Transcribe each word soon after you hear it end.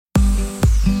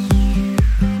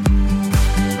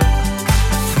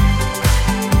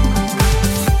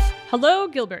Hello,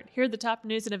 Gilbert. Here are the top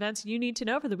news and events you need to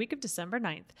know for the week of December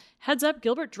 9th. Heads up,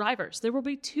 Gilbert drivers. There will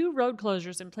be 2 road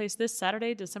closures in place this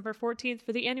Saturday, December 14th,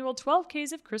 for the annual 12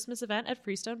 Ks of Christmas event at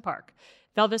Freestone Park.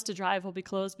 Val Vista Drive will be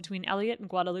closed between Elliott and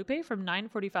Guadalupe from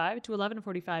 9:45 to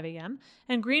 11:45 a.m.,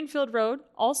 and Greenfield Road,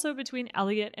 also between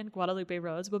Elliott and Guadalupe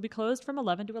Roads, will be closed from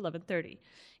 11 to 11:30.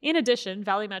 In addition,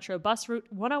 Valley Metro Bus Route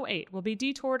 108 will be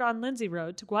detoured on Lindsay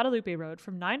Road to Guadalupe Road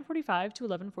from 9:45 to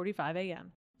 11:45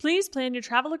 a.m. Please plan your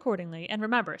travel accordingly, and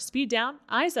remember, speed down,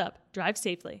 eyes up, drive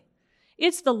safely.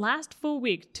 It's the last full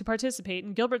week to participate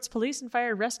in Gilbert's Police and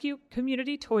Fire Rescue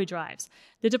Community Toy Drives.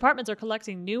 The departments are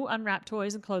collecting new unwrapped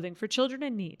toys and clothing for children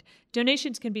in need.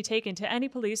 Donations can be taken to any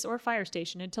police or fire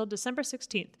station until December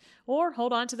 16th, or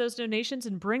hold on to those donations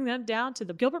and bring them down to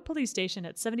the Gilbert Police Station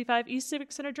at 75 East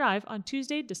Civic Center Drive on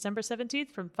Tuesday, December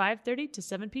 17th from 5:30 to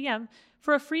 7 p.m.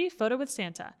 for a free photo with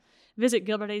Santa. Visit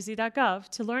gilbertaz.gov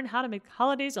to learn how to make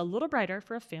holidays a little brighter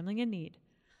for a family in need.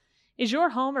 Is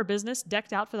your home or business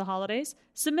decked out for the holidays?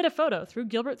 Submit a photo through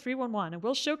Gilbert 311 and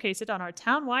we'll showcase it on our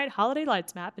town-wide holiday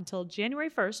lights map until January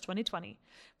 1st, 2020.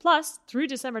 Plus, through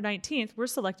December 19th, we're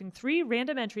selecting 3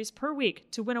 random entries per week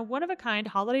to win a one-of-a-kind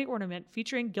holiday ornament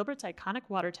featuring Gilbert's iconic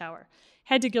water tower.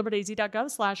 Head to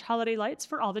gilbertaz.gov/holidaylights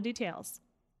for all the details.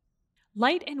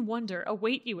 Light and wonder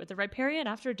await you at the Riparian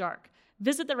after dark.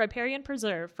 Visit the Riparian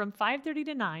Preserve from 5:30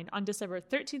 to 9 on December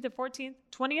 13th to 14th,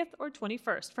 20th, or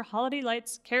 21st for holiday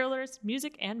lights, carolers,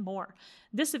 music, and more.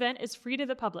 This event is free to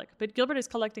the public, but Gilbert is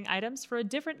collecting items for a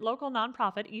different local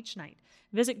nonprofit each night.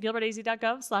 Visit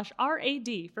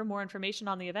gilbertaz.gov/RAD for more information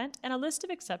on the event and a list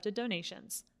of accepted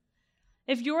donations.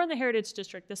 If you're in the Heritage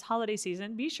District this holiday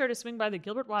season, be sure to swing by the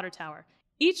Gilbert Water Tower.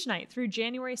 Each night through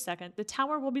January 2nd, the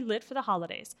tower will be lit for the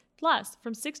holidays. Plus,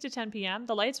 from 6 to 10 p.m.,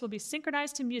 the lights will be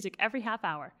synchronized to music every half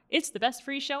hour. It's the best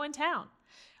free show in town.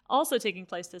 Also taking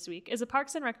place this week is a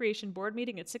Parks and Recreation Board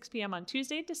meeting at 6 p.m. on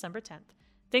Tuesday, December 10th.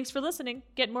 Thanks for listening.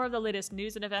 Get more of the latest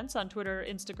news and events on Twitter or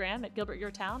Instagram at Gilbert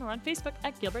Your Town or on Facebook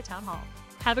at Gilbert Town Hall.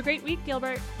 Have a great week,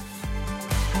 Gilbert!